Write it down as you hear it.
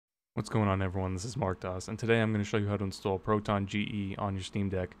What's going on, everyone? This is Mark Doss, and today I'm going to show you how to install Proton GE on your Steam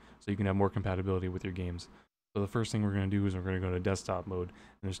Deck so you can have more compatibility with your games. So the first thing we're going to do is we're going to go to desktop mode,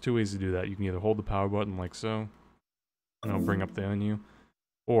 and there's two ways to do that. You can either hold the power button like so, and it'll bring up the menu,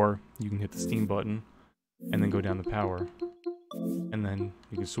 or you can hit the Steam button, and then go down to power, and then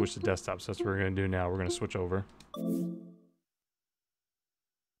you can switch to desktop. So that's what we're going to do now. We're going to switch over.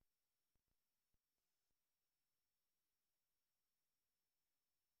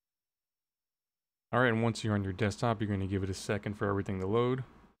 Alright, and once you're on your desktop, you're going to give it a second for everything to load.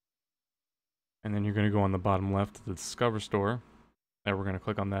 And then you're going to go on the bottom left to the Discover Store. And we're going to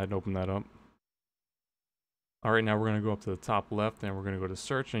click on that and open that up. Alright, now we're going to go up to the top left and we're going to go to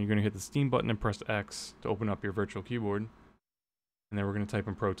search, and you're going to hit the Steam button and press X to open up your virtual keyboard. And then we're going to type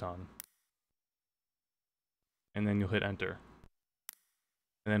in Proton. And then you'll hit enter.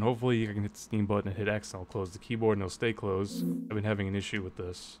 And then hopefully you can hit the Steam button and hit X and it'll close the keyboard and it'll stay closed. I've been having an issue with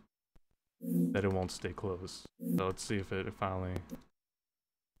this, that it won't stay closed. So let's see if it finally...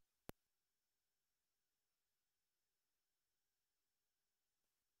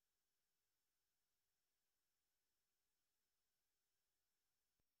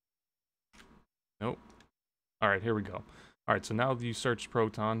 Nope. Alright, here we go. Alright, so now that you search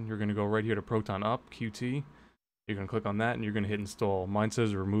Proton, you're going to go right here to protonqt. You're going to click on that and you're going to hit install. Mine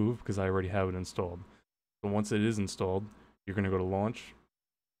says remove because I already have it installed. So once it is installed, you're going to go to launch.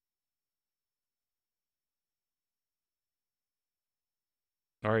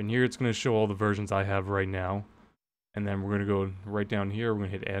 Alright, and here it's going to show all the versions I have right now. And then we're going to go right down here, we're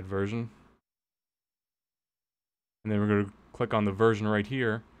going to hit add version. And then we're going to click on the version right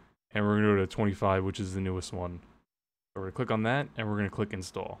here. And we're going to go to 25, which is the newest one. So we're going to click on that, and we're going to click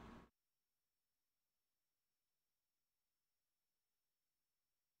install.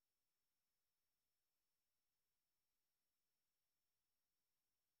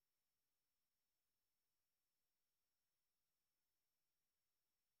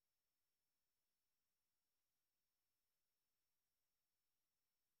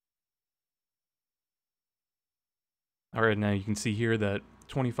 Alright, now you can see here that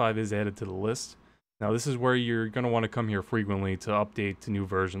 25 is added to the list. Now this is where you're going to want to come here frequently to update to new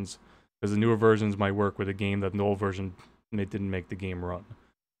versions, because the newer versions might work with a game that the old version didn't make the game run.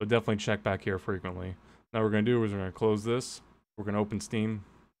 So definitely check back here frequently. Now what we're going to do is we're going to close this. We're going to open Steam.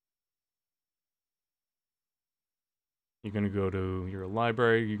 You're going to go to your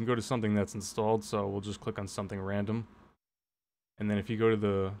library. You can go to something that's installed, so we'll just click on something random. And then if you go to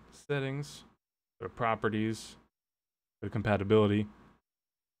the settings, go to properties, go to compatibility,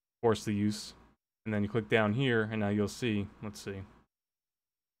 force the use, and then you click down here, and now you'll see, let's see.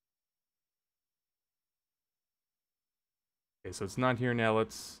 Okay, so it's not here now.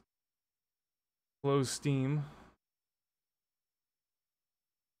 Let's close Steam.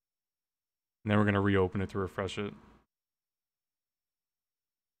 And then we're going to reopen it to refresh it.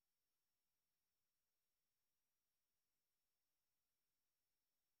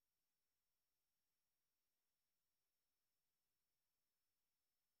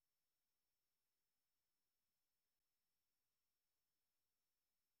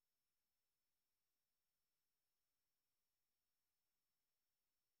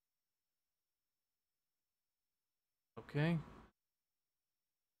 Okay.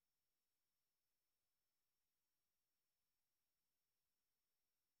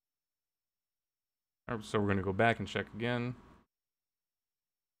 So we're going to go back and check again.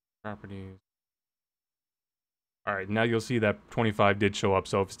 Properties. Alright, now you'll see that 25 did show up.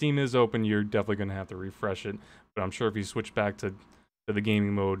 So if Steam is open, you're definitely going to have to refresh it. But I'm sure if you switch back to the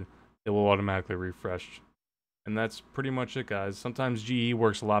gaming mode, it will automatically refresh. And that's pretty much it, guys. Sometimes GE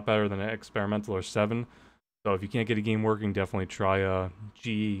works a lot better than Experimental or 7. So if you can't get a game working, definitely try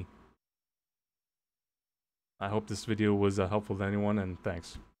GE. I hope this video was helpful to anyone, and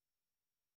thanks.